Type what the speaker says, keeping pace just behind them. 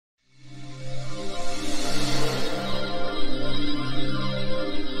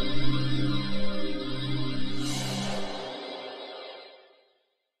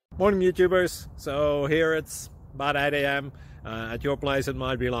Morning YouTubers. So here it's about 8 a.m. At your place it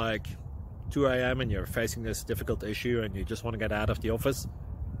might be like 2 a.m. and you're facing this difficult issue and you just want to get out of the office.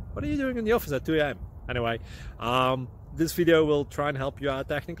 What are you doing in the office at 2 a.m.? Anyway, this video will try and help you out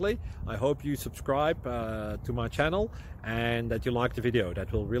technically. I hope you subscribe to my channel and that you like the video.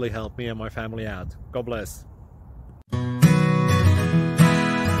 That will really help me and my family out. God bless.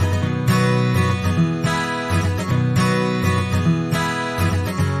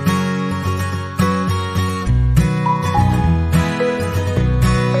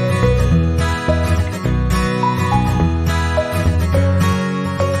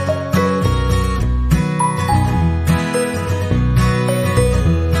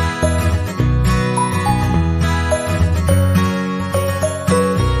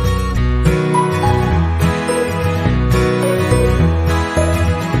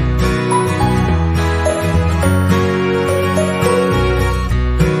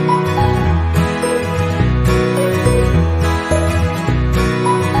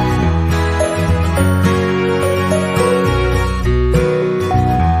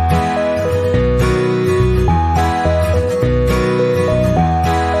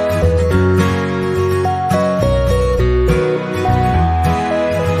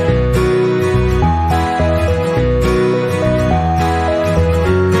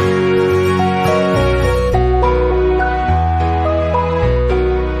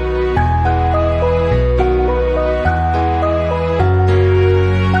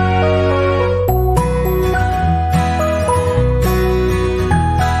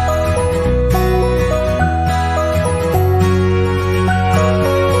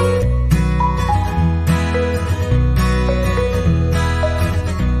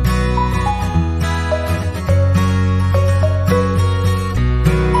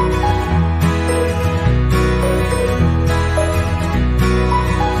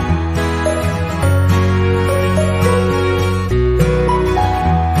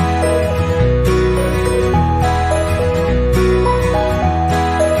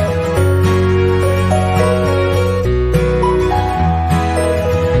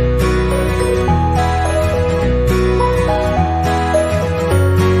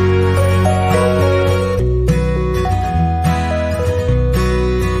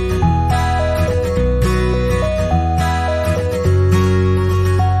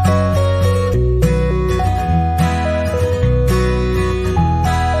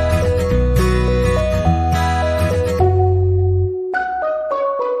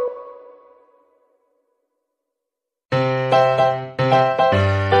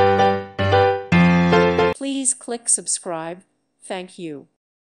 Please click subscribe. Thank you.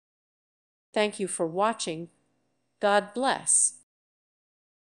 Thank you for watching. God bless.